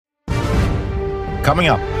Coming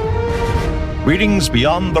up, readings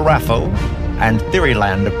beyond the Raffo and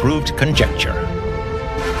Theoryland approved conjecture.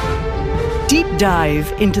 Deep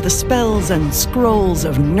dive into the spells and scrolls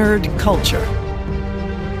of nerd culture.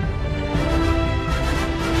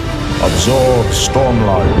 Absorb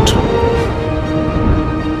Stormlight.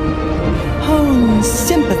 Hone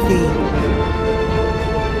sympathy.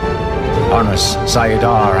 Harness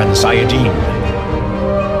Sayadar and Sayadine.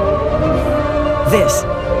 This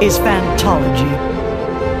is Phantology.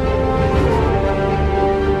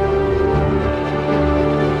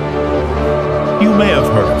 You may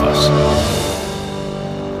have heard of us.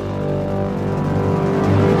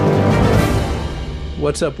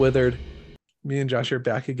 What's up, Withered? Me and Josh are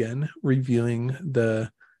back again, reviewing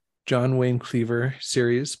the John Wayne Cleaver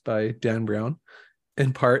series by Dan Brown,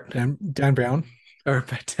 in part Dan Brown, or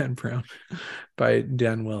by Dan Brown, by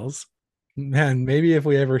Dan Wells. Man, maybe if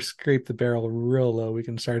we ever scrape the barrel real low, we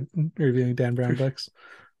can start reviewing Dan Brown books.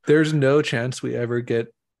 There's no chance we could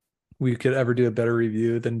ever do a better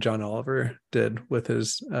review than John Oliver did with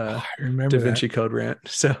his Da Vinci Code rant.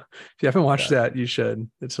 So if you haven't watched that, you should.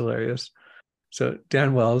 It's hilarious. So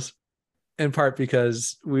Dan Wells, in part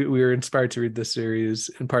because we were inspired to read this series,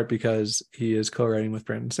 in part because he is co-writing with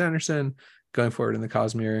Brandon Sanderson going forward in the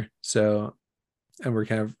Cosmere. So, and we're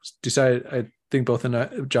kind of decided, I think both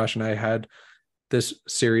Josh and I had this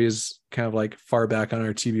series kind of like far back on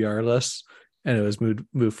our TBR list, and it was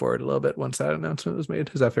moved forward a little bit once that announcement was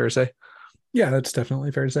made. Is that fair to say? Yeah, that's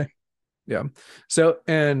definitely fair to say. Yeah. So,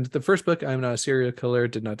 and the first book, I'm Not a Serial Killer,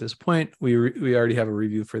 did not disappoint. We already have a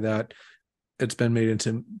review for that. It's been made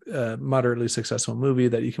into a moderately successful movie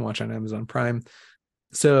that you can watch on Amazon Prime.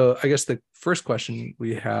 So I guess the first question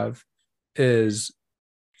we have is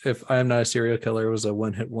if I Am Not a Serial Killer was a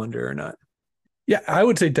one-hit wonder or not. Yeah, I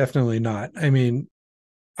would say definitely not. I mean,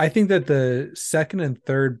 I think that the second and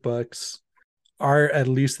third books are at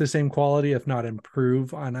least the same quality, if not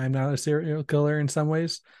improve on I'm Not a Serial Killer in some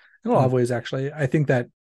ways. In a lot of ways, actually. I think that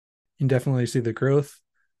you can definitely see the growth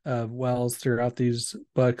of Wells throughout these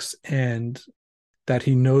books, and that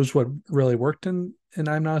he knows what really worked in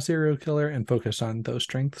I'm Not a Serial Killer and focus on those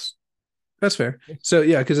strengths. That's fair. So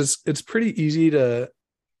yeah, because it's pretty easy to,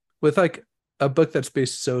 with like a book that's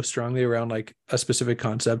based so strongly around like a specific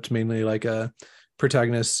concept, mainly like a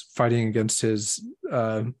protagonist fighting against his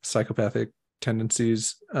psychopathic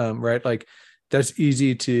tendencies, right? Like that's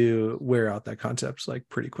easy to wear out that concept like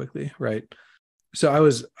pretty quickly, right? So I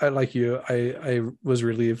was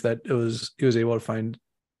relieved that he was able to find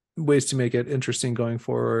ways to make it interesting going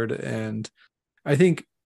forward. And I think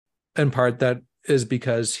in part that is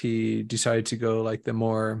because he decided to go like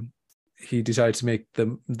he decided to make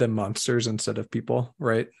the monsters instead of people,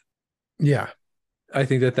 right? Yeah. I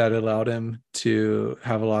think that allowed him to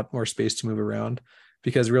have a lot more space to move around,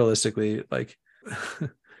 because realistically, like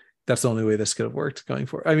that's the only way this could have worked going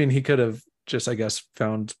forward. I mean, he could have just, I guess,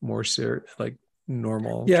 found more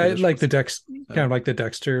normal, like kind of like the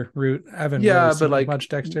Dexter route. I haven't but like much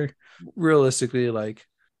Dexter. Realistically, like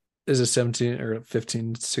is a 17 or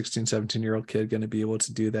 15, 16, 17-year-old kid going to be able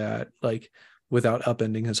to do that like without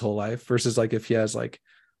upending his whole life, versus like if he has like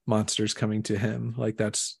monsters coming to him, like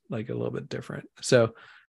that's like a little bit different. So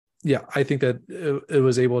yeah, I think that it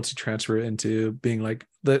was able to transfer into being like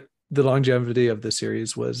the longevity of the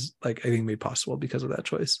series was like, I think, made possible because of that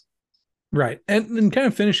choice. Right. And kind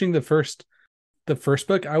of finishing the first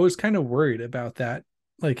book, I was kind of worried about that.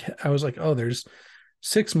 Like I was like, oh, there's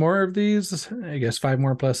 6 more of these, I guess 5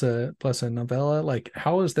 more plus a novella. Like,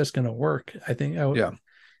 how is this going to work? I think,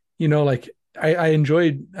 like I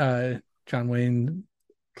enjoyed John Wayne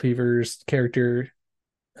Cleaver's character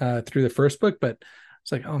through the first book, but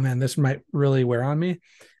it's like, oh man, this might really wear on me.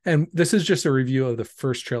 And this is just a review of the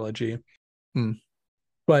first trilogy.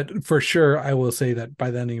 But for sure, I will say that by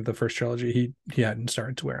the ending of the first trilogy, he hadn't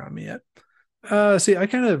started to wear on me yet. See, I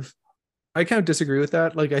kind of disagree with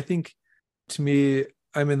that. Like, I think to me,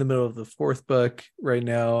 I'm in the middle of the 4th book right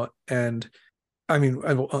now, and I mean,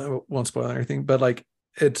 I won't spoil anything, but like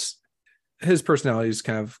it's his personality's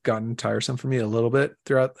kind of gotten tiresome for me a little bit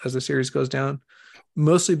throughout as the series goes down,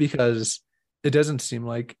 mostly because it doesn't seem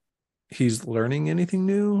like he's learning anything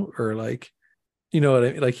new, or like, you know what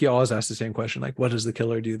I mean? Like he always asks the same question, like, what does the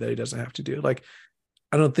killer do that he doesn't have to do? Like,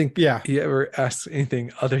 I don't think he ever asks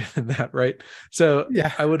anything other than that, right? So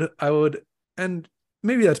yeah, I would, and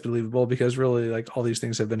maybe that's believable because really like all these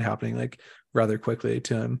things have been happening like rather quickly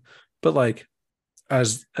to him. But like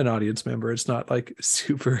as an audience member, it's not like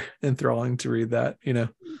super enthralling to read that, you know?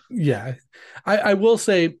 Yeah. I will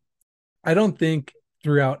say, I don't think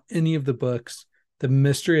throughout any of the books, the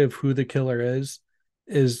mystery of who the killer is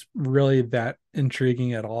really that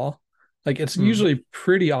intriguing at all. Like it's usually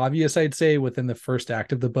pretty obvious, I'd say, within the first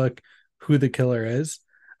act of the book who the killer is.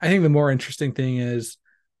 I think the more interesting thing is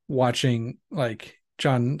watching like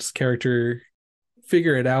John's character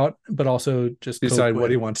figure it out, but also just decide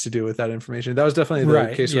what he wants to do with that information. That was definitely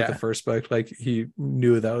the case with the first book. Like he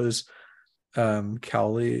knew that was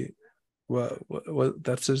Cowley, what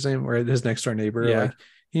that's his name, or his next door neighbor. Like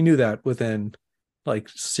he knew that within like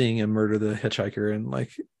seeing him murder the hitchhiker and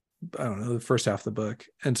like, I don't know, the first half of the book.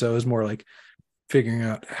 And so it was more like figuring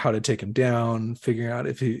out how to take him down, figuring out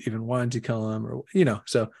if he even wanted to kill him, or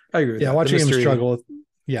so I agree with that. Watching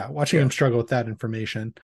him struggle with that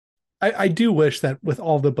information. I do wish that with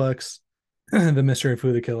all the books, the mystery of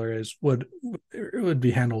who the killer is would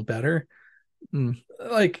be handled better.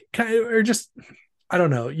 Like kind of, or just, I don't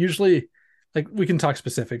know, usually like we can talk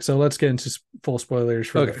specific. So let's get into full spoilers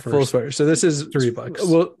for the first full spoilers. So this is 3 books.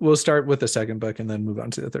 We'll start with the second book and then move on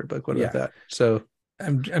to the third book. What about that? So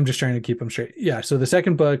I'm just trying to keep them straight. Yeah. So the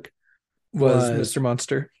second book was Mr.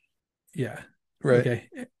 Monster. Yeah. Right. Okay.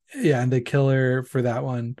 Yeah. And the killer for that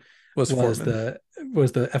one was the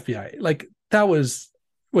FBI. Like that was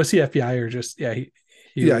he FBI or just, he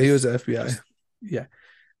was FBI. Yeah.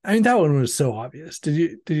 I mean, that one was so obvious.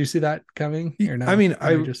 Did you see that coming or not? I mean,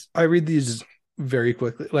 I read these very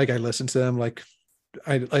quickly. Like I listen to them, like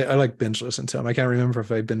I like binge listen to them. I can't remember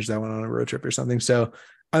if I binged that one on a road trip or something. So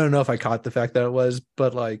I don't know if I caught the fact that it was,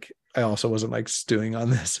 but like I also wasn't like stewing on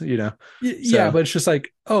this, Yeah, but it's just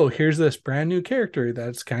like, oh, here's this brand new character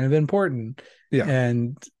that's kind of important. Yeah.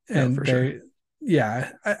 And for sure.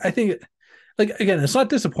 I think like, again, it's not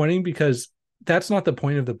disappointing because that's not the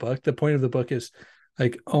point of the book. The point of the book is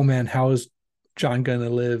like, oh man, how is John gonna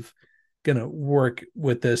work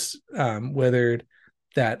with this withered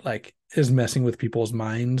that like is messing with people's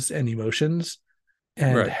minds and emotions,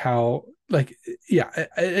 and how like,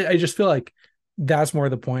 I just feel like that's more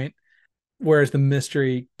the point, whereas the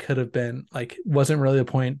mystery could have been like, wasn't really a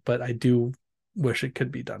point, but I do wish it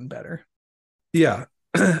could be done better. Yeah.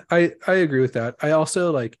 I agree with that. I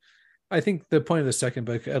also like, I think the point of the second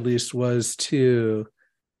book at least was to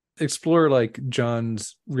explore like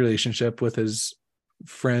John's relationship with his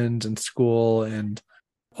friends and school and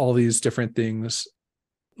all these different things,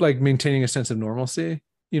 like maintaining a sense of normalcy.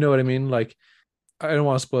 You know what I mean? Like, I don't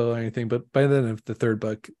want to spoil anything, but by the end of the third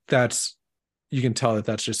book, you can tell that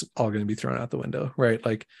that's just all going to be thrown out the window, right?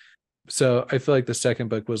 Like, so I feel like the second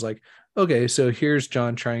book was like, okay, so here's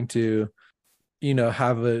John trying to,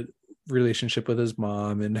 have a relationship with his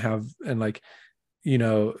mom and like,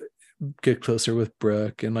 get closer with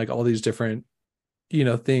Brooke and like all these different,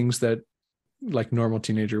 things that like normal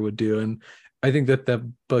teenager would do. And I think that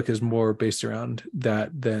the book is more based around that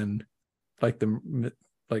than like the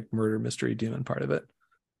like murder mystery demon part of it.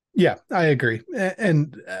 Yeah, I agree.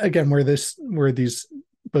 And again, where these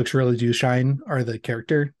books really do shine are the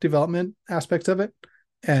character development aspects of it,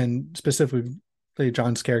 and specifically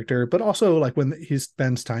John's character, but also like when he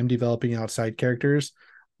spends time developing outside characters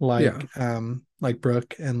like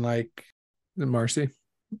Brooke and like Marcy.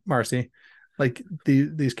 Like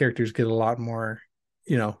these characters get a lot more,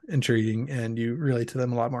 intriguing, and you relate to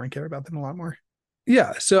them a lot more and care about them a lot more.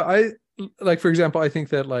 Yeah. So I like, for example, I think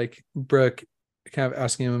that like Brooke kind of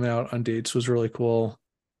asking him out on dates was really cool.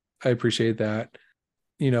 I appreciate that.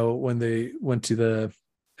 When they went to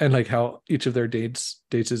and like how each of their dates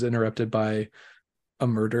is interrupted by a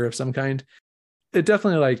murder of some kind. It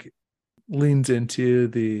definitely like leans into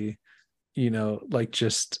the, like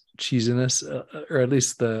just cheesiness, or at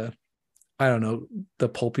least the, I don't know, the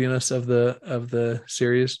pulpiness of the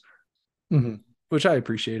series, which I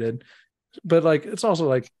appreciated. But like, it's also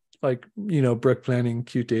like Brooke planning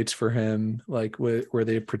cute dates for him, like where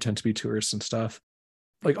they pretend to be tourists and stuff.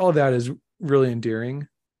 Like all that is really endearing,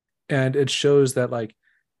 and it shows that like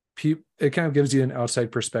it kind of gives you an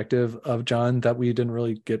outside perspective of John that we didn't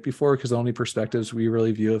really get before, because the only perspectives we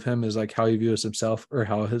really view of him is like how he views himself or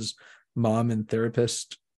how his mom and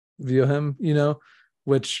therapist view him,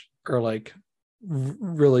 which are like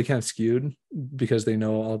really kind of skewed because they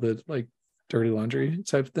know all the like dirty laundry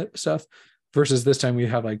type stuff, versus this time we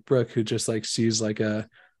have like Brooke, who just like sees like a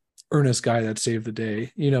earnest guy that saved the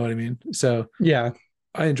day. You know what I mean? So yeah,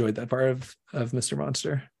 I enjoyed that part of Mr.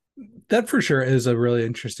 Monster. That for sure is a really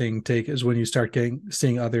interesting take, is when you start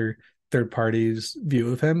seeing other third parties'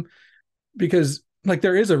 view of him, because like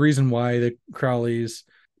there is a reason why the Crowleys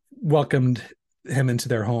welcomed him into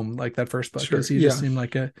their home, like that first book, because he just seemed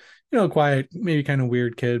like a quiet, maybe kind of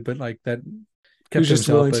weird kid, but like that kept just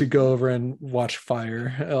willing to go over and watch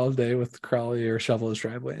fire all day with Crowley or shovel his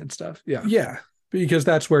driveway and stuff. Yeah, because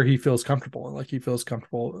that's where he feels comfortable, and like he feels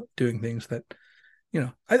comfortable doing things that,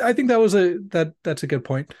 I think that's a good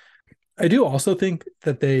point. I do also think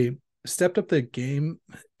that they stepped up the game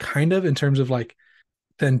kind of in terms of like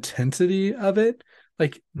the intensity of it.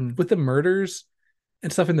 Like with the murders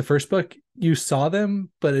and stuff in the first book, you saw them,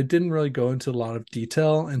 but it didn't really go into a lot of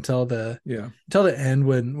detail until the end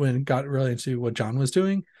when it got really into what John was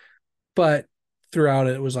doing. But throughout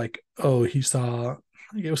it was like, oh, he saw,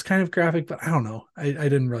 like, it was kind of graphic, but I don't know. I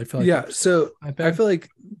didn't really feel like so I feel like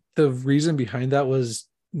the reason behind that was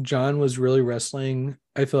John was really wrestling,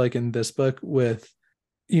 I feel like, in this book with,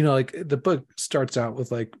 like the book starts out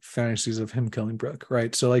with like fantasies of him killing Brooke,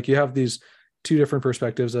 right? So like you have these two different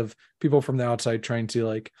perspectives of people from the outside trying to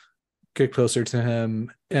like get closer to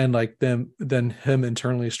him, and like then him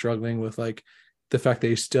internally struggling with like the fact that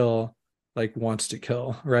he still like wants to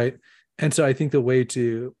kill, right? And so I think the way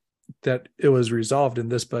that it was resolved in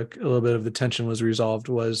this book, a little bit of the tension was resolved,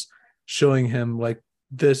 was showing him like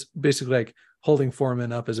this, basically like holding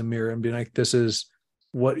Foreman up as a mirror and being like, this is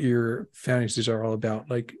what your fantasies are all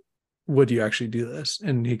about. Like, would you actually do this?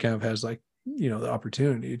 And he kind of has like, the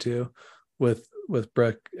opportunity to with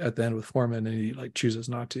Brooke at the end with Foreman, and he like chooses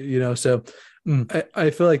not to, so I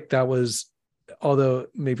feel like that was, although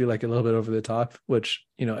maybe like a little bit over the top, which,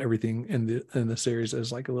 everything in the series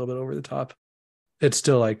is like a little bit over the top, it's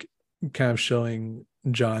still like kind of showing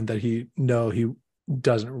John that he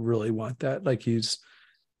doesn't really want that. Like he's,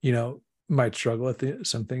 might struggle with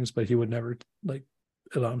some things, but he would never like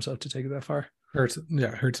allow himself to take it that far. Hurt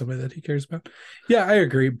somebody that he cares about. Yeah, I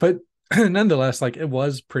agree. But nonetheless, like it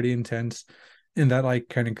was pretty intense in that like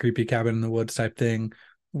kind of creepy cabin in the woods type thing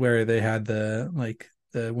where they had the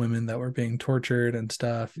women that were being tortured and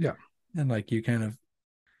stuff. Yeah. And like you kind of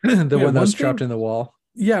the one that was trapped in the wall.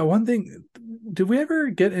 Yeah, one thing, did we ever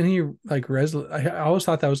get any like I always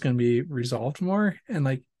thought that was going to be resolved more, and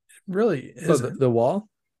like really isn't. The wall?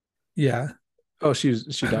 Yeah. Oh, she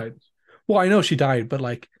died. Well, I know she died, but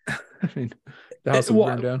like I mean, the house was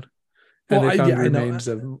burned down. And they found remains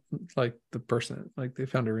of like the person, like they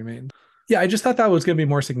found a remains. Yeah, I just thought that was going to be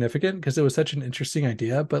more significant because it was such an interesting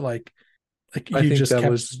idea, but like I think that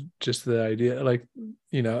was just the idea, like,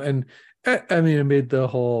 and I mean, it made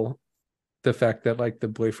the fact that like the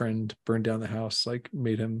boyfriend burned down the house like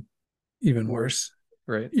made him even worse.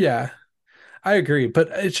 Right. Yeah, I agree. But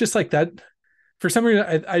it's just like that. For some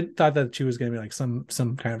reason, I thought that she was going to be like some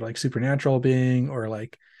kind of like supernatural being or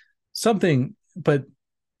like something, but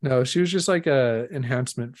no, she was just like a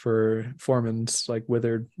enhancement for Foreman's like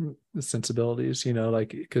withered sensibilities, like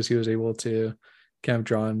because he was able to kind of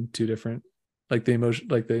draw on two different, like the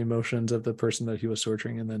emotions of the person that he was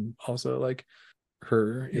torturing, and then also like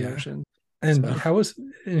her emotion. And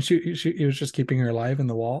he was just keeping her alive in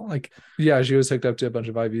the wall, like yeah, she was hooked up to a bunch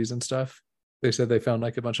of IVs and stuff. They said they found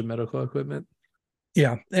like a bunch of medical equipment.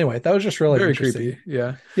 Yeah. Anyway, that was just really very creepy.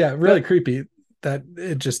 Yeah. Yeah, really creepy. That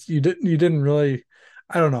it just you didn't really.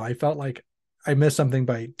 I don't know. I felt like I missed something,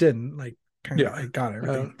 but I didn't. Like kind of, I got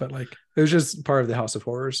everything, but like it was just part of the House of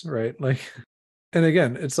Horrors, right? Like, and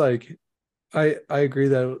again, it's like I agree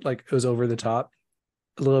that like it was over the top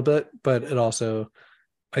a little bit, but it also,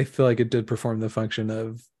 I feel like it did perform the function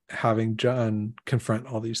of having John confront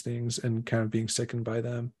all these things and kind of being sickened by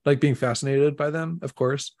them, like being fascinated by them, of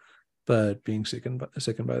course, but being sickened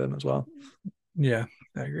by them as well. Yeah,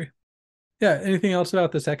 I agree. Yeah. Anything else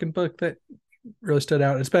about the second book that really stood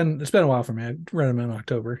out? It's been a while for me. I read them in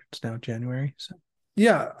October. It's now January. So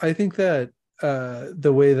yeah, I think that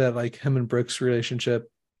the way that like him and Brooke's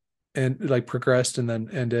relationship and like progressed and then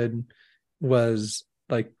ended was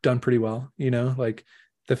like done pretty well, like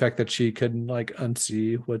the fact that she couldn't like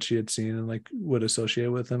unsee what she had seen and like would associate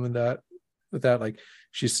with him, and with that like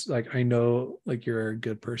she's like, I know like you're a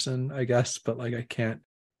good person, I guess, but like I can't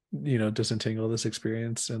disentangle this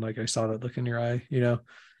experience, and like I saw that look in your eye,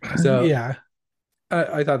 so yeah,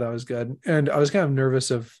 I thought that was good. And I was kind of nervous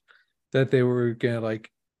of that they were gonna like,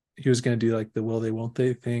 he was gonna do like the will they won't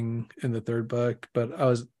they thing in the third book, but I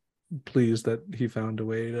was pleased that he found a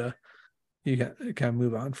way to kind of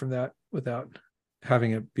move on from that without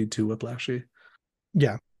having it be too whiplashy.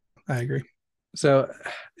 Yeah, I agree. So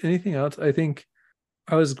anything else? I think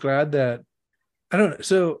I was glad that, I don't know,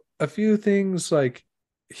 so a few things like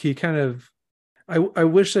he kind of, I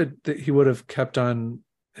wish that he would have kept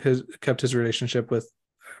his relationship with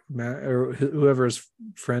Matt or whoever his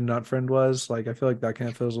not friend was. Like I feel like that kind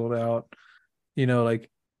of fizzled out, like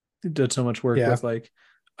he did so much work with like,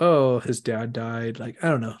 oh, his dad died, like I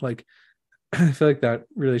don't know, like I feel like that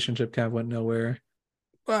relationship kind of went nowhere.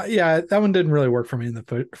 Well, yeah, that one didn't really work for me in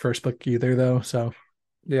the first book either, though. So,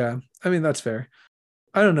 yeah, I mean, that's fair.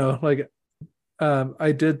 I don't know. Like,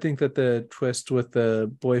 I did think that the twist with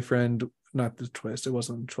the boyfriend not the twist, it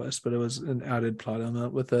wasn't a twist, but it was an added plot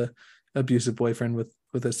element with a abusive boyfriend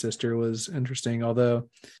with a sister was interesting, although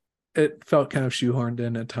it felt kind of shoehorned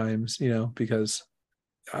in at times, because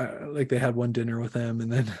like they had one dinner with him,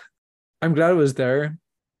 and then I'm glad it was there,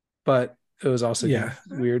 but it was also kind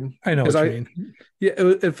of weird. I know what you mean. Yeah,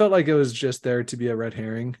 it felt like it was just there to be a red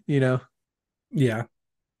herring, Yeah.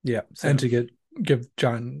 So, and to give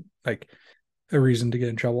John like a reason to get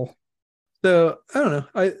in trouble. So I don't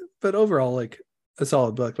know. But overall, like a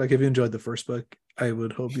solid book. Like if you enjoyed the first book, I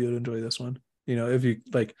would hope you'd enjoy this one. If you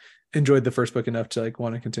like enjoyed the first book enough to like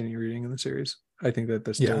want to continue reading in the series, I think that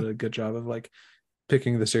this did a good job of like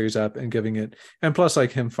picking the series up and giving it, and plus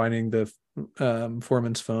like him finding the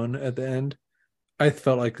foreman's phone at the end, I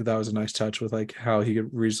felt like that was a nice touch with like how he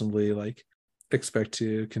could reasonably like expect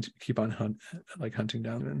to keep on hunting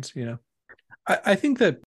down Vince. I think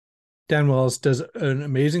that Dan Wells does an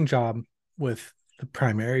amazing job with the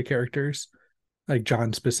primary characters, like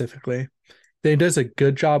John specifically. Then he does a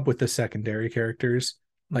good job with the secondary characters,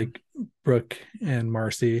 like Brooke and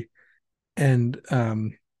Marcy, and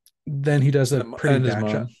then he does a pretty bad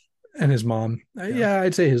job. And his mom. Yeah,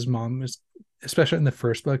 I'd say his mom is, especially in the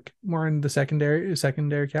first book, more in the secondary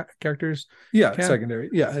characters. Yeah,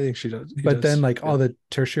 secondary. Yeah, I think she does. But then like all the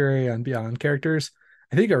tertiary and beyond characters,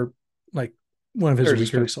 I think are like one of his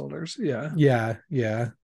weaker soldiers. Yeah. Yeah.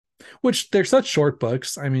 Which they're such short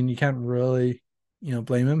books. I mean, you can't really,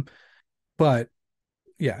 blame him. But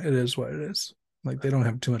yeah, it is what it is. Like they don't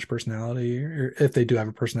have too much personality, or if they do have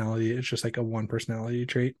a personality, it's just like a one personality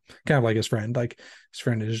trait, kind of like his friend. Like his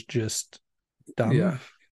friend is just dumb. Yeah.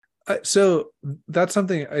 So that's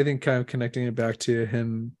something I think kind of connecting it back to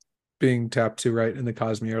him being tapped to write in the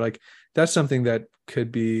Cosmere. Like that's something that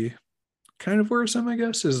could be kind of worrisome, I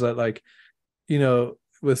guess, is that like,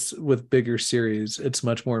 with bigger series, it's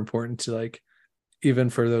much more important to like, even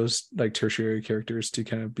for those like tertiary characters to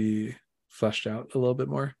kind of be fleshed out a little bit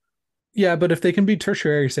more. Yeah, but if they can be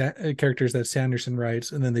tertiary characters that Sanderson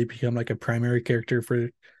writes, and then they become like a primary character for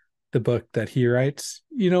the book that he writes,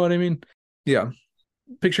 you know what I mean? Yeah.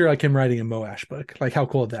 Picture like him writing a Moash book. Like how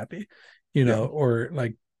cool would that be? Or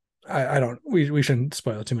like I don't. We shouldn't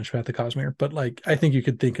spoil too much about the Cosmere, but like I think you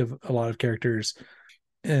could think of a lot of characters,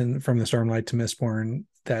 and from the Stormlight to Mistborn,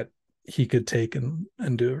 that he could take and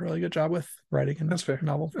do a really good job with writing in that's fair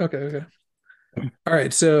novel. Okay. All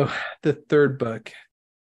right. So the third book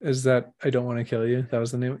is that I Don't Want to Kill You. That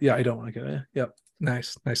was the name. Yeah, I Don't Want to Kill You. Yep.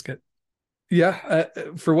 Nice get. Yeah.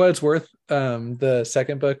 For what it's worth, the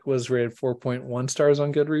second book was rated 4.1 stars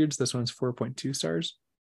on Goodreads. This one's 4.2 stars.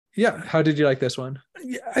 Yeah. How did you like this one?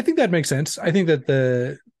 Yeah, I think that makes sense. I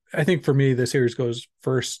think for me, the series goes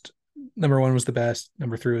first. Number 1 was the best.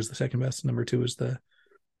 Number 3 was the second best. Number 2 was the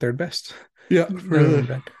third best. Yeah. Really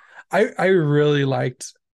bad. I really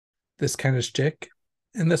liked this kind of shtick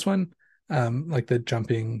in this one. Like the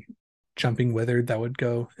jumping wizard that would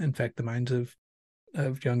go infect the minds of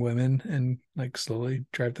young women and like slowly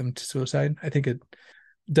drive them to suicide. I think it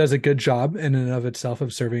does a good job in and of itself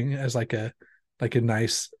of serving as like a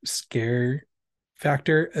nice scare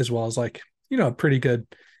factor, as well as like, a pretty good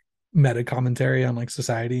meta commentary on like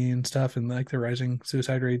society and stuff, and like the rising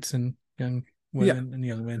suicide rates in young women and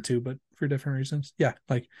young men too, but for different reasons. Yeah,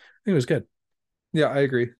 like I think it was good. Yeah, I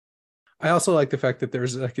agree. I also like the fact that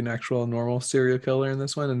there's like an actual normal serial killer in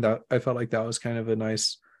this one, and that I felt like that was kind of a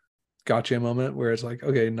nice gotcha moment where it's like,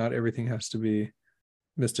 okay, not everything has to be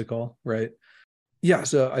mystical, right? Yeah,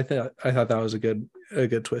 so I thought that was a good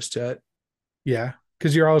twist to it. Yeah,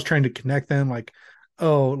 because you're always trying to connect them, like,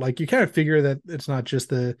 oh, like you kind of figure that it's not just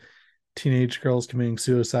the teenage girls committing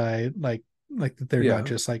suicide, like that they're not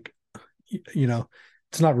just like,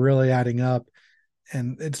 it's not really adding up.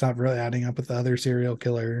 And it's not really adding up with the other serial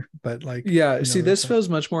killer, but like, see, this feels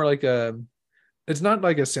much more like it's not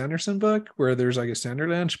like a Sanderson book where there's like a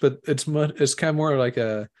Sanderlanche, but it's kind of more like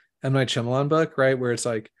a M. Night Shyamalan book, right? Where it's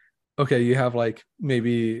like, okay, you have like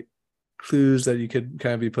maybe clues that you could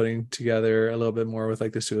kind of be putting together a little bit more with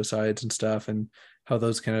like the suicides and stuff, and how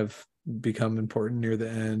those kind of become important near the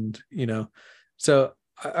end, So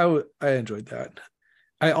I enjoyed that.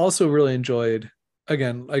 I also really enjoyed,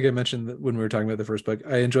 again, like I mentioned when we were talking about the first book,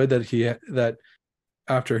 I enjoyed that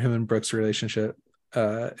after him and Brooke's relationship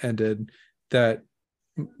ended, that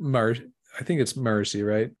I think it's Marcy,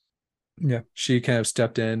 right? Yeah. She kind of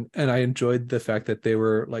stepped in, and I enjoyed the fact that they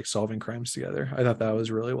were like solving crimes together. I thought that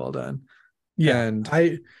was really well done. Yeah. And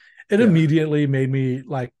it immediately made me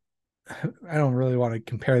like, I don't really want to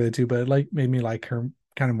compare the two, but it like made me like her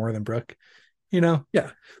kind of more than Brooke.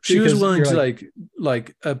 Yeah, she was willing to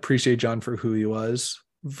like appreciate John for who he was,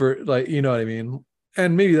 for like, you know what I mean?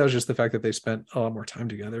 and maybe that was just the fact that they spent a lot more time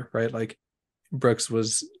together, right? Like Brooks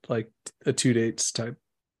was like a 2 dates type,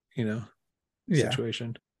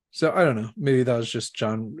 situation. So I don't know. Maybe that was just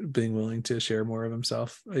John being willing to share more of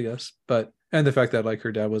himself, I guess. But and the fact that like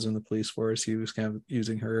her dad was in the police force, he was kind of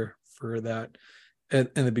using her for that in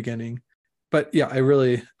the beginning. But yeah,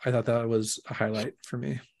 I thought that was a highlight for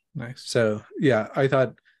me. Nice. So yeah, I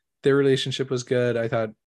thought their relationship was good. I thought,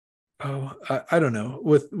 I don't know,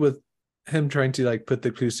 with him trying to like put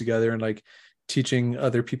the clues together and like teaching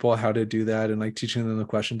other people how to do that and like teaching them the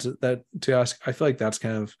questions that to ask. I feel like that's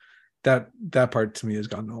kind of that part to me has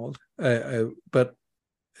gotten old. But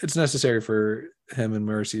it's necessary for him and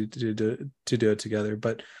Mercy to do it together.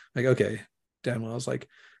 But like, okay, Dan Wells, like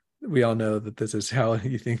we all know that this is how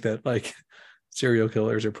you think that like serial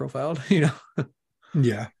killers are profiled,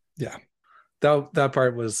 Yeah. That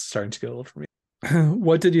part was starting to get old for me.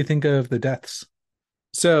 What did you think of the deaths?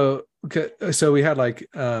 So we had like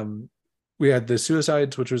we had the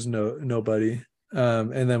suicides, which was nobody,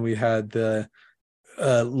 and then we had the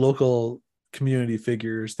local community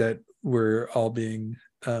figures that were all being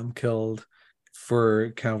killed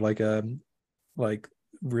for kind of like a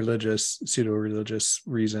religious, pseudo-religious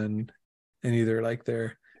reason, and either like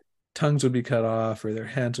their tongues would be cut off or their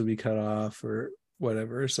hands would be cut off or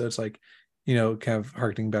whatever. So it's like, kind of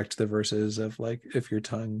harkening back to the verses of like, if your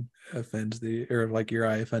tongue offends thee, or like your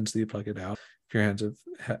eye offends thee, pluck it out. If your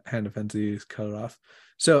hand offends thee, cut it off.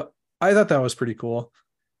 So I thought that was pretty cool.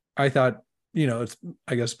 I thought, it's,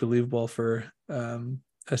 I guess, believable for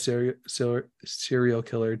a serial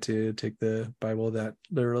killer to take the Bible that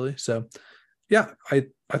literally. So yeah, I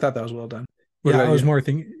thought that was well done. I was more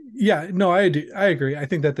thinking. Yeah, no, I agree. I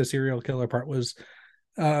think that the serial killer part was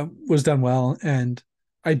done well, and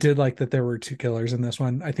I did like that there were two killers in this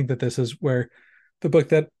one. I think that this is where the book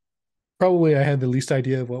that probably I had the least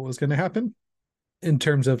idea of what was going to happen in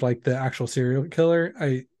terms of like the actual serial killer.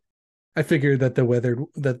 I figured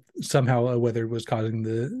that somehow a Withered was causing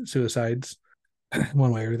the suicides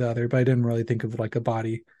one way or the other, but I didn't really think of like a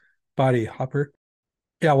body hopper.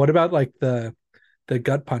 Yeah, what about like the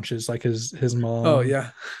gut punches, like his mom? Oh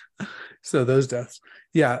yeah. So those deaths.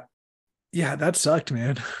 Yeah, that sucked,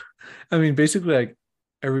 man. I mean, basically like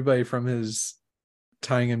everybody from his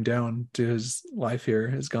tying him down to his life here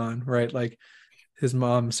is gone, right? Like his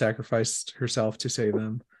mom sacrificed herself to save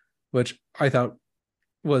them, which I thought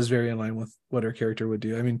was very in line with what her character would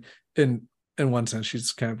do. I mean, in one sense,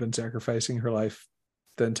 she's kind of been sacrificing her life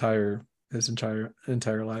his entire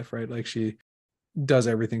life, right? Like she does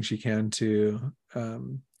everything she can to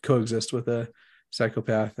coexist with a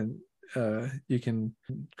psychopath, and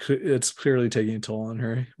it's clearly taking a toll on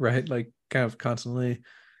her, right? Like kind of constantly,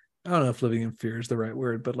 I don't know if living in fear is the right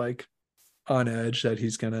word, but like on edge that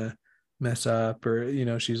he's gonna mess up,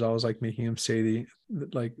 or she's always like making him say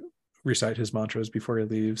recite his mantras before he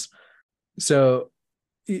leaves. So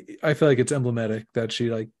I feel like it's emblematic that she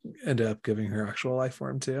like ended up giving her actual life for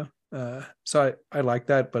him too. So I like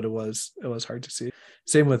that, but it was hard to see.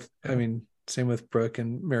 Same with Brooke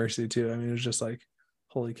and Mercy too. I mean, it was just like,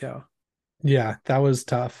 holy cow. Yeah, that was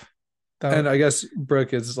tough. And I guess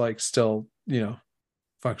Brooke is like still,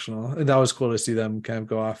 functional. And that was cool to see them kind of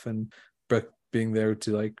go off, and Brooke being there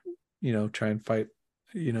to like, try and fight,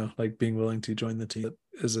 like being willing to join the team that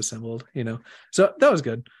is assembled, So that was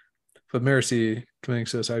good. But Mercy committing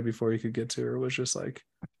suicide before he could get to her was just like,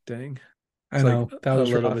 dang. I know, like that was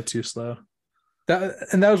a little rough. bit too slow. That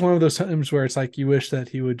was one of those times where it's like you wish that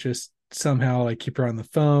he would just somehow like keep her on the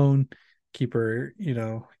phone, keep her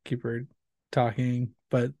talking,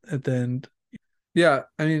 but at the end. Yeah,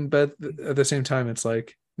 I mean, but at the same time, it's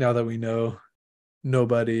like, now that we know,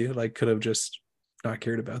 nobody like could have just not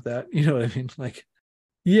cared about that. You know what I mean? Like,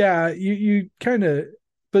 yeah, you kind of,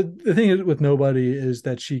 but the thing is with nobody is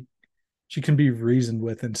that she can be reasoned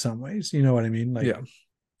with in some ways. You know what I mean? Like, yeah,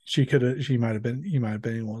 he might have been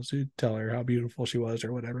able to tell her how beautiful she was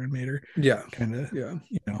or whatever, and made her kind of,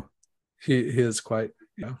 he is quite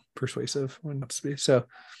persuasive when not to be. So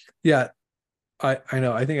yeah, I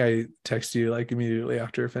know. I think I texted you like immediately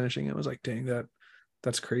after finishing it. Was like, dang,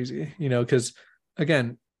 that's crazy, because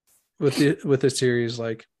again, with the series,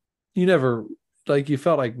 like you never, like you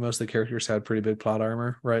felt like most of the characters had pretty big plot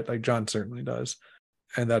armor, right? Like John certainly does,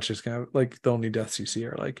 and that's just kind of like the only deaths you see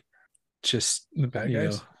are like just the bad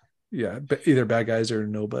guys. But either bad guys or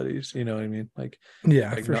nobodies. You know what I mean? Like for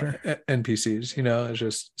sure. NPCs. It's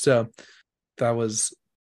just so that was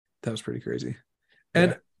pretty crazy.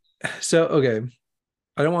 And so okay,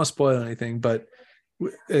 I don't want to spoil anything, but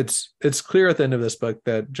it's clear at the end of this book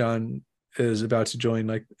that John is about to join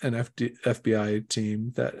like an FBI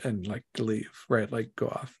team and like leave, right? Like go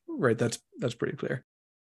off right, that's pretty clear.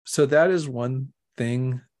 So that is one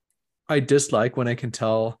thing I dislike, when I can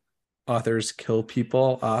tell authors kill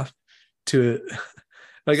people off to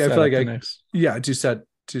like, I Set feel up like the I next. yeah, to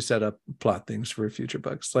set up plot things for future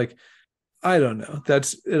books. Like, I don't know.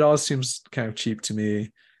 That's, it all seems kind of cheap to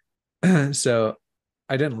me. So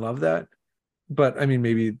I didn't love that. But I mean,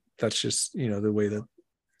 maybe that's just, the way that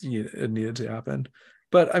it needed to happen.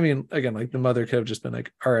 But I mean, again, like, the mother could have just been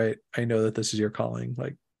like, all right, I know that this is your calling.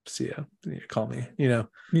 Like, see ya. Call me.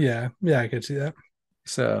 Yeah, I could see that.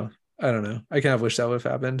 So I don't know. I kind of wish that would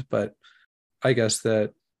have happened, but I guess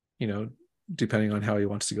that, depending on how he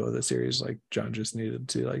wants to go with the series, like, John just needed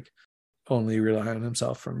to, like, only rely on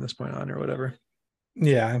himself from this point on, or whatever.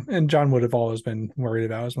 Yeah, and John would have always been worried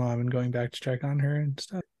about his mom and going back to check on her and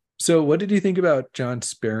stuff. So what did you think about John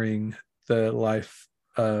sparing the life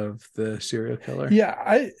of the serial killer?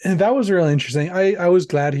 Yeah, and that was really interesting. I was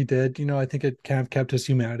glad he did. I think it kind of kept his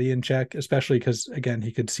humanity in check, especially because, again,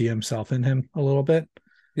 he could see himself in him a little bit.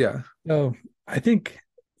 Yeah. So I think,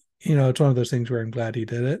 it's one of those things where I'm glad he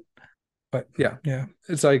did it. But yeah,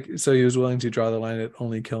 it's like, so he was willing to draw the line at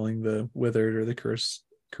only killing the withered or the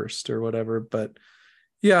cursed or whatever. But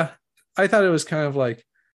yeah, I thought it was kind of like,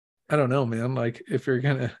 I don't know, man. Like, if you're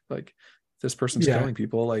gonna, like, this person's killing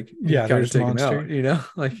people, like, you gotta take him out,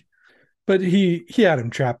 like. But he had him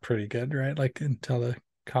trapped pretty good, right? Like, until the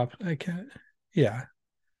cop, I can't. Yeah.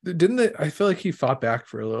 Didn't they? I feel like he fought back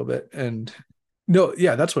for a little bit, and no,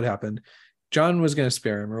 yeah, that's what happened. John was gonna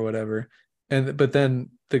spare him or whatever, but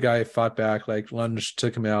then the guy fought back, like, lunged,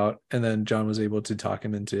 took him out, and then John was able to talk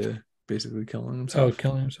him into basically killing himself. Oh,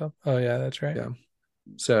 killing himself. Oh, yeah, that's right. Yeah.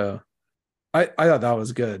 So I thought that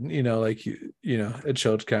was good. Like, it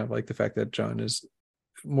showed kind of like the fact that John is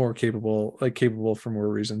more capable for more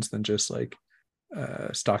reasons than just like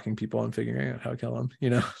stalking people and figuring out how to kill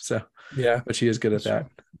them. So yeah, but she is good at that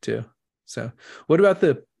too. So what about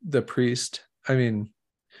the priest? I mean,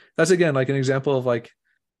 that's, again, like, an example of, like,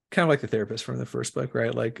 kind of like the therapist from the first book,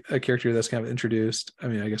 right? Like, a character that's kind of introduced. I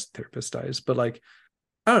mean, I guess the therapist dies, but, like,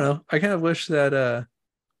 I don't know. I kind of wish that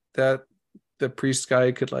that the priest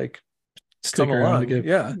guy could, like, stick come around along.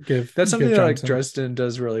 to That's something that, like, Johnson. Dresden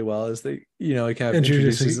does really well, is they, he kind of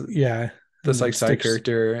introduces this, like, side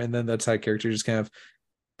character, and then that side character just kind of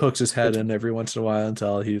pokes his head in every once in a while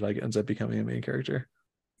until he, like, ends up becoming a main character.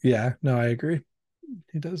 Yeah, no, I agree.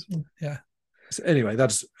 He does. Yeah. So anyway,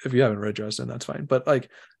 that's, if you haven't read Dresden, that's fine. But, like,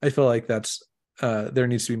 I feel like that's there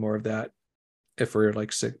needs to be more of that. If we're,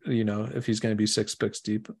 like, if he's going to be six books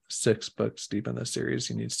deep in this series,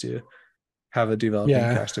 he needs to have a developing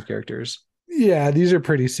cast of characters. Yeah, these are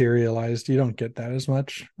pretty serialized. You don't get that as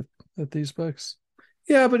much with these books.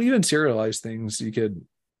 Yeah, but even serialized things, you could.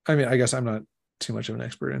 I mean, I guess I'm not too much of an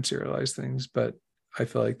expert in serialized things, but I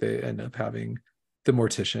feel like they end up having the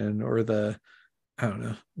mortician or the, I don't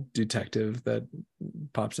know, detective that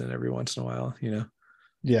pops in every once in a while.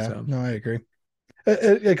 Yeah, so. No, I agree.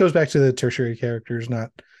 It goes back to the tertiary characters,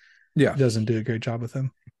 doesn't do a great job with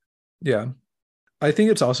them. Yeah. I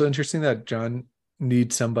think it's also interesting that John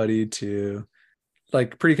needs somebody to,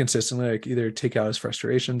 like, pretty consistently, like, either take out his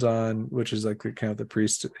frustrations on, which is, like, kind of the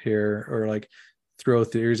priest here, or, like, throw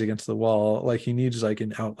theories against the wall. Like, he needs, like,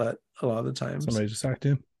 an outlet a lot of the times. Somebody to talk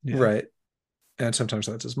to. Yeah. Right. And sometimes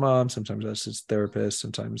that's his mom, sometimes that's his therapist,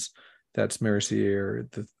 sometimes that's Mercy, or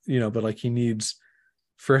but, like, he needs,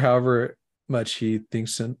 for however much he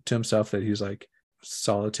thinks to himself that he's, like,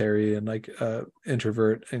 solitary and, like,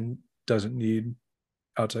 introvert and doesn't need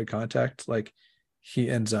outside contact, like, he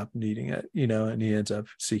ends up needing it, and he ends up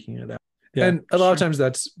seeking it out. Yeah, and a lot of times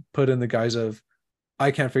that's put in the guise of,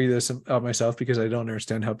 I can't figure this out myself because I don't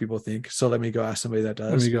understand how people think, so let me go ask somebody that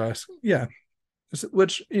does. Let me go ask. Yeah.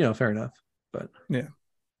 Which, fair enough. But yeah.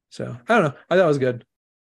 So I don't know. I thought it was good.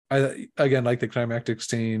 I, again, like the climactic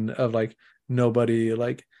scene of, like, nobody,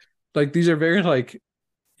 like these are very, like,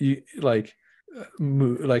 like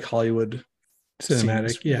Hollywood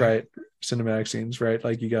cinematic scenes, right? Cinematic scenes, right?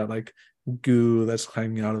 Like, you got, like, goo that's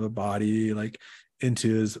climbing out of the body, like,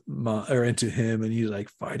 into his mom or into him, and he's, like,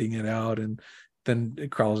 fighting it out, and then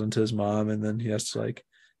it crawls into his mom, and then he has to, like,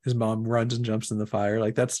 his mom runs and jumps in the fire.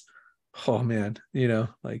 Like, that's, oh man,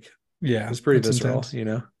 like, yeah, it's pretty visceral,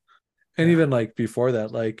 and even, like, before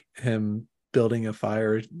that, like, him building a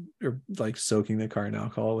fire or, like, soaking the car in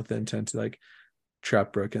alcohol with the intent to, like,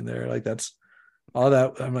 trap Brooke in there. Like, that's all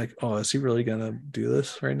that. I'm like, oh, is he really gonna do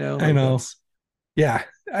this right now? Like, I know. Yeah.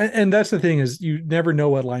 And that's the thing, is you never know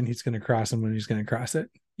what line he's going to cross and when he's going to cross it,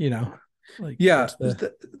 like, yeah,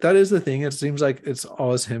 that is the thing. It seems like it's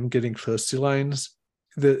always him getting close to lines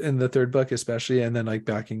in the third book, especially, and then, like,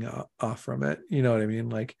 backing off from it. You know what I mean?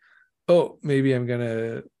 Like, oh, maybe I'm going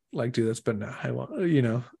to, like do this, but no, I won't. You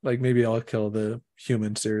know, like maybe I'll kill the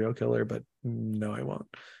human serial killer, but no, I won't.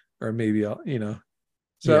 Or maybe I'll, you know.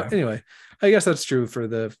 So Yeah. anyway, I guess that's true for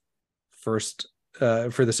the first,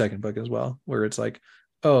 for the second book as well, where it's like,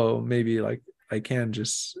 oh, maybe like I can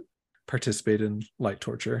just participate in light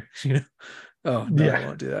torture, you know. Oh no, I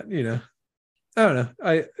won't do that, you know. I don't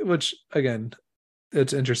know. Which again,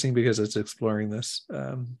 it's interesting because it's exploring this.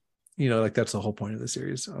 You know, like that's the whole point of the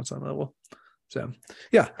series on some level. So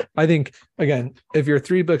yeah, I think again, if you're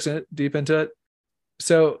 3 books deep into it,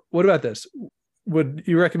 so what about this? Would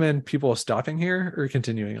you recommend people stopping here or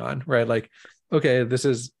continuing on? Right, like, okay, this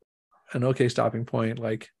is an okay stopping point.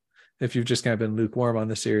 Like, if you've just kind of been lukewarm on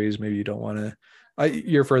the series, maybe you don't want to.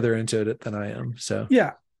 You're further into it than I am. So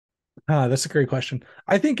Yeah. That's a great question.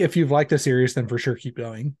 I think if you've liked the series, then for sure keep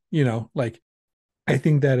going. You know, like I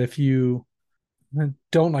think that if you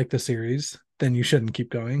don't like the series, then you shouldn't keep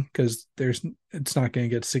going because it's not going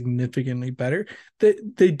to get significantly better.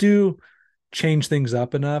 They do change things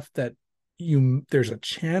up enough that there's a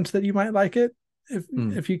chance that you might like it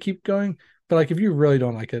if you keep going. But like if you really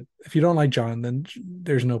don't like it, if you don't like John, then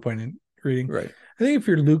there's no point in reading. Right. I think if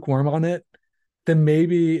you're lukewarm on it, then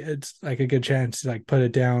maybe it's like a good chance to like put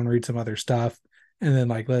it down, read some other stuff, and then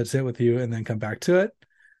like let it sit with you and then come back to it.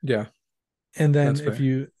 Yeah. And then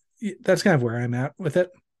That's that's kind of where I'm at with it.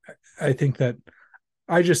 I think that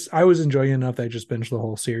I was enjoying it enough that I just binged the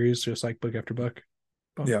whole series, just like book after book.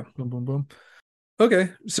 Boom, Yeah. Boom, boom, boom. Okay.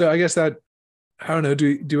 So I guess that, I don't know.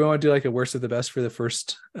 Do I want to do like a worst of the best for the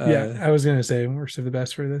first? Yeah, I was gonna say worst of the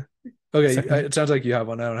best for the. Okay. second. It sounds like you have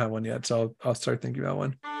one. I don't have one yet. So I'll start thinking about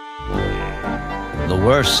one. The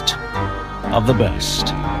worst of the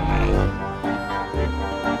best.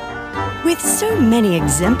 With so many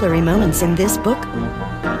exemplary moments in this book,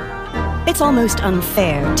 it's almost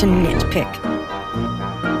unfair to nitpick.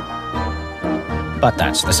 But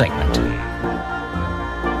that's the segment.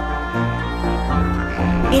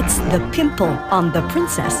 It's the pimple on the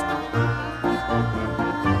princess,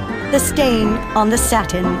 the stain on the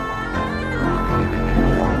satin,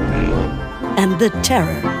 and the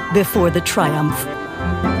terror before the triumph.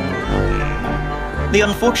 The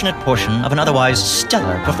unfortunate portion of an otherwise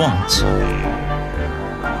stellar performance.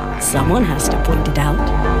 Someone has to point it out.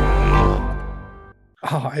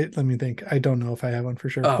 Let me think. I don't know if I have one for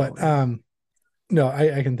sure, Oh, but no,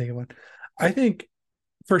 I can think of one. I think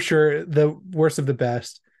for sure the worst of the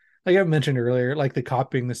best, like I mentioned earlier, like the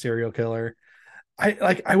cop being the serial killer.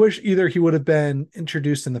 I wish either he would have been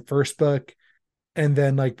introduced in the first book and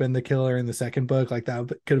then like been the killer in the second book. Like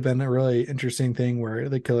that could have been a really interesting thing where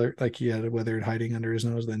the killer, like he had a wizard hiding under his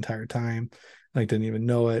nose the entire time, like didn't even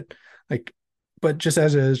know it. Like, but just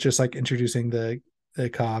as it is, just like introducing the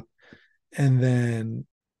cop and then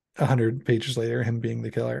 100 pages later him being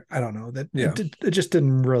the killer. I don't know, that it just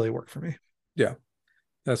didn't really work for me. Yeah,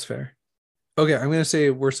 that's fair. Okay, I'm gonna say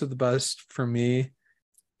worst of the best for me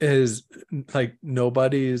is like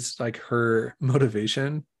nobody's like her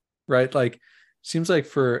motivation, right? Like seems like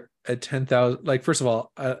for a 10,000, like first of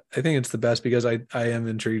all, I think it's the best because I am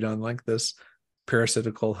intrigued on like this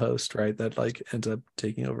parasitical host, right, that like ends up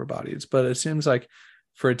taking over bodies. But it seems like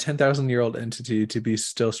for a 10,000-year-old entity to be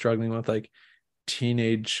still struggling with like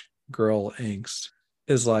teenage girl angst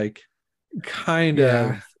is like kind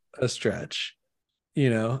of a stretch, you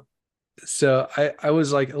know. So I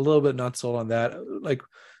was like a little bit not sold on that. Like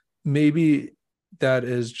maybe that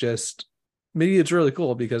is just, maybe it's really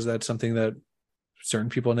cool because that's something that certain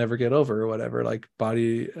people never get over or whatever, like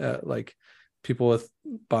body like people with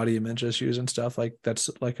body image issues and stuff, like that's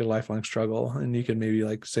like a lifelong struggle. And you can maybe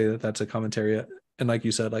like say that that's a commentary, and like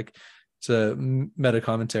you said, like it's a meta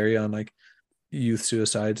commentary on like youth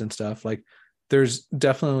suicides and stuff. Like there's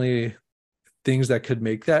definitely things that could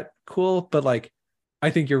make that cool, but like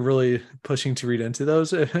I think you're really pushing to read into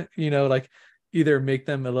those, you know, like either make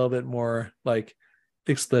them a little bit more like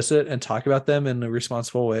explicit and talk about them in a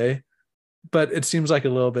responsible way, but it seems like a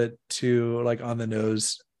little bit too like on the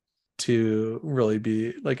nose to really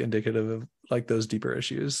be like indicative of like those deeper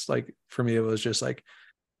issues. Like for me, it was just like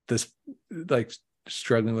this, like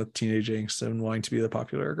struggling with teenage angst and wanting to be the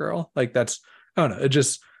popular girl. Like that's, I don't know, it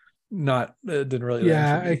just not, it didn't really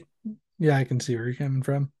land for me. I can see where you're coming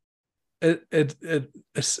from. It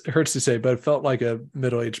hurts to say, but it felt like a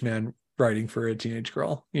middle-aged man writing for a teenage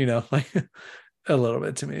girl, you know, like a little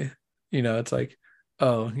bit to me. You know, it's like,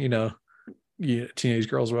 oh, you know, teenage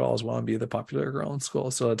girls will always want to be the popular girl in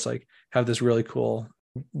school. So it's like have this really cool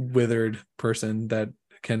withered person that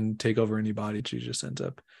can take over any body. She just ends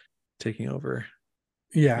up taking over.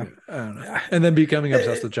 Yeah. I don't know. And then becoming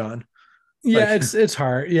obsessed with John. Yeah, Like, it's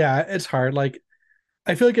hard. Yeah, it's hard. Like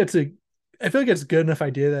I feel like it's I feel like it's a good enough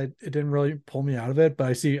idea that it didn't really pull me out of it, but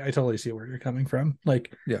I totally see where you're coming from.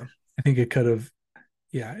 Like, Yeah. I think it could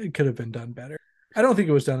have been done better. I don't think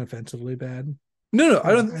it was done offensively bad. No,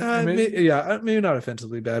 I don't. Maybe not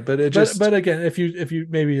offensively bad, but it just. But again, if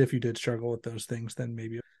you did struggle with those things, then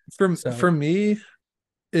maybe for me,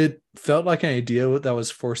 it felt like an idea that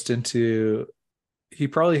was forced into. He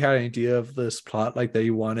probably had an idea of this plot, like that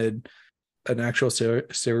he wanted an actual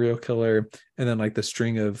serial killer, and then like the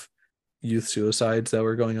string of youth suicides that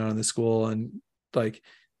were going on in the school, and like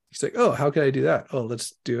he's like, oh, how could I do that? Oh,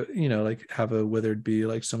 let's do it. Like have a Withered be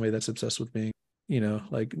like somebody that's obsessed with being,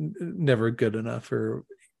 like never good enough, or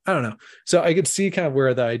I don't know. So I could see kind of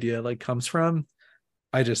where the idea like comes from.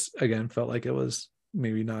 I just again felt like it was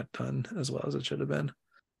maybe not done as well as it should have been.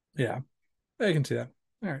 Yeah, I can see that.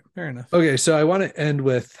 All right, fair enough. Okay, so I want to end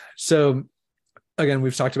with, so again,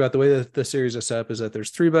 we've talked about the way that the series is set up is that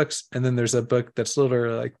there's 3 books, and then there's a book that's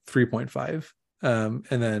literally like 3.5, and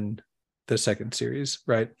then the second series,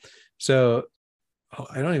 right? So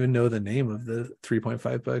I don't even know the name of the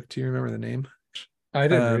 3.5 book. Do you remember the name? I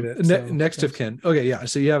didn't read it. Next of Kin. Okay, yeah.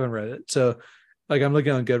 So you haven't read it. So like I'm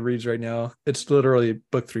looking on Goodreads right now. It's literally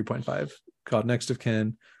book 3.5 called Next of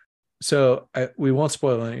Kin. So we won't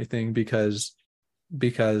spoil anything because we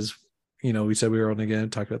said we were only going to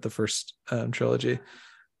talk about the first trilogy.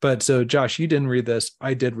 But so Josh, you didn't read this.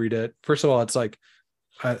 I did read it. First of all, it's like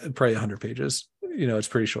probably 100 pages. It's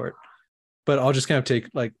pretty short. But I'll just kind of take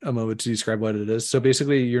like a moment to describe what it is. So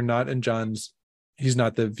basically, you're not in John's. He's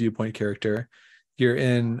not the viewpoint character. You're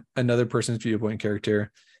in another person's viewpoint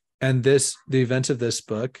character, and the events of this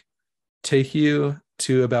book take you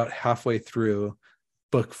to about halfway through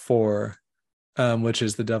book 4, which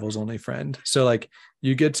is The Devil's Only Friend. So like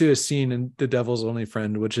you get to a scene in The Devil's Only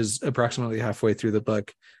Friend, which is approximately halfway through the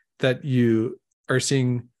book, that you are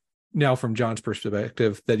seeing now from John's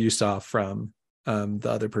perspective that you saw from the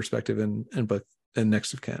other perspective in book in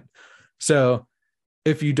Next of Kin. So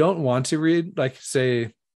if you don't want to read, like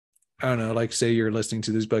say, I don't know, like say you're listening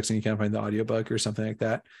to these books and you can't find the audiobook or something like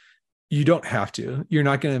that, you don't have to. You're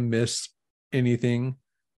not going to miss anything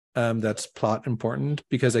that's plot important,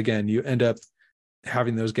 because again, you end up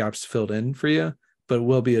having those gaps filled in for you, but it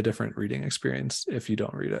will be a different reading experience if you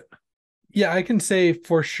don't read it. Yeah, I can say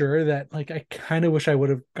for sure that like I kind of wish I would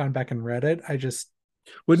have gone back and read it. I just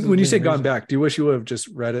when you say gone back, do you wish you would have just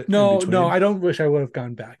read it? No, I don't wish I would have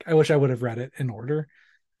gone back. I wish I would have read it in order.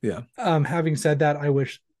 Yeah. Having said that, I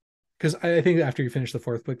wish, because I think after you finish the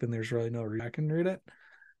 4th book, then there's really no reason I can read it.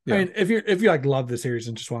 Yeah. I mean, if you like love the series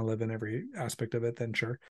and just want to live in every aspect of it, then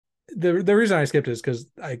sure. The reason I skipped it is because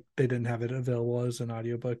they didn't have it available as an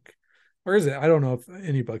audiobook. Or is it? I don't know if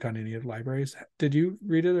any book on any of the libraries. Did you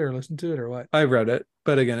read it or listen to it or what? I read it,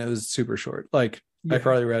 but again, it was super short. Like I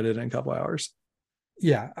probably read it in a couple hours.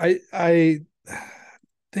 Yeah, I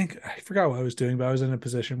think I forgot what I was doing, but I was in a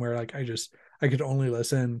position where like I could only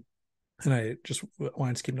listen, and I just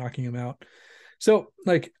wanted to keep knocking them out. So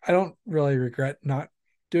like I don't really regret not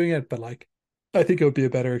doing it, but like I think it would be a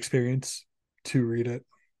better experience to read it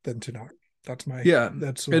than to not.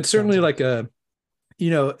 It's certainly like a,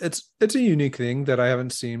 it's a unique thing that I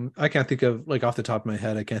haven't seen. I can't think of, like off the top of my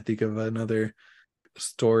head, I can't think of another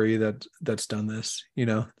story that's done this.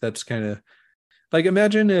 That's kind of like,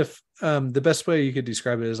 imagine if the best way you could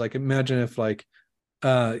describe it is like, imagine if like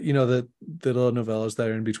the little novellas that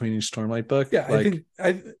are in between each Stormlight book, like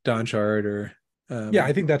Dawnshard or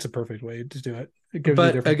I think that's a perfect way to do it. It gives you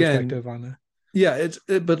a different perspective on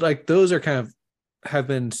it. But like those are kind of have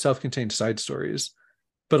been self-contained side stories,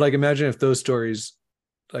 but like imagine if those stories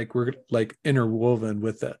like were like interwoven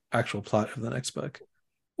with the actual plot of the next book.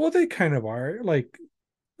 Well, they kind of are. Like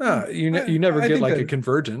you never get like a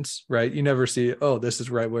convergence, right? You never see, oh, this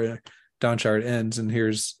is right where Dawnshard ends and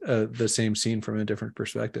here's the same scene from a different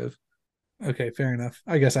perspective. Okay, fair enough.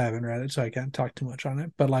 I guess I haven't read it, so I can't talk too much on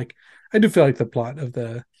it, but like I do feel like the plot of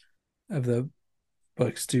the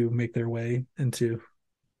books do make their way into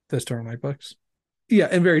the Stormlight books. Yeah,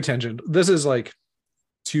 and very tangent. This is like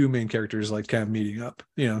 2 main characters like kind of meeting up,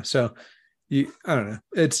 so I don't know.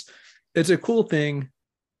 It's a cool thing.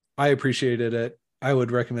 I appreciated it. I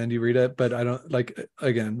would recommend you read it, but I don't, like,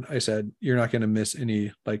 again, I said you're not going to miss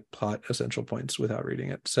any like plot essential points without reading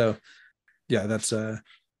it. So yeah, that's I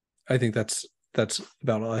think that's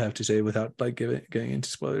about all I have to say without like getting into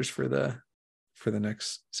spoilers for the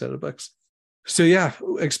next set of books. So yeah,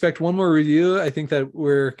 expect one more review. I think that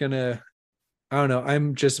we're gonna, I don't know,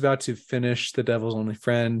 I'm just about to finish The Devil's Only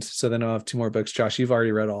Friend, so then I'll have 2 more books. Josh, you've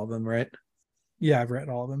already read all of them, right? Yeah, I've read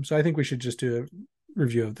all of them. So I think we should just do a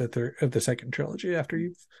review of the second trilogy after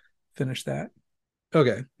you've finished that.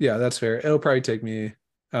 Okay, yeah, that's fair. It'll probably take me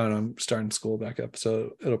I don't know, I'm starting school back up,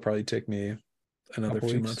 so it'll probably take me another Couple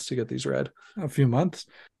few weeks. months to get these read. A few months.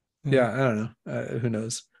 Yeah, I don't know. Who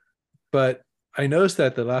knows? But I noticed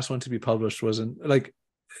that the last one to be published wasn't like,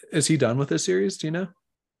 is he done with this series? Do you know?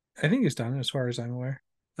 I think he's done as far as I'm aware.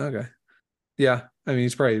 Okay. Yeah. I mean,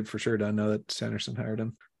 he's probably for sure done now that Sanderson hired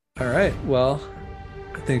him. All right. Well,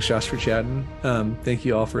 thanks, Josh, for chatting. Thank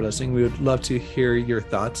you all for listening. We would love to hear your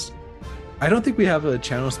thoughts. I don't think we have a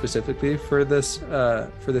channel specifically for this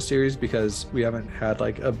series because we haven't had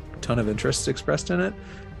like a ton of interest expressed in it.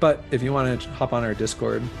 But if you want to hop on our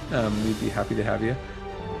Discord, we'd be happy to have you.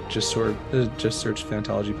 Just search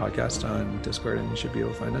Fantology Podcast on Discord and you should be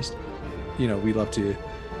able to find us. You know, we love to,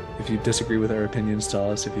 if you disagree with our opinions,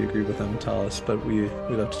 tell us. If you agree with them, tell us. But we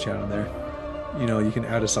love to chat on there. You know, you can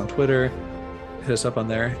add us on Twitter, hit us up on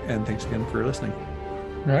there. And thanks again for listening.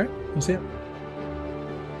 All right. We'll see you.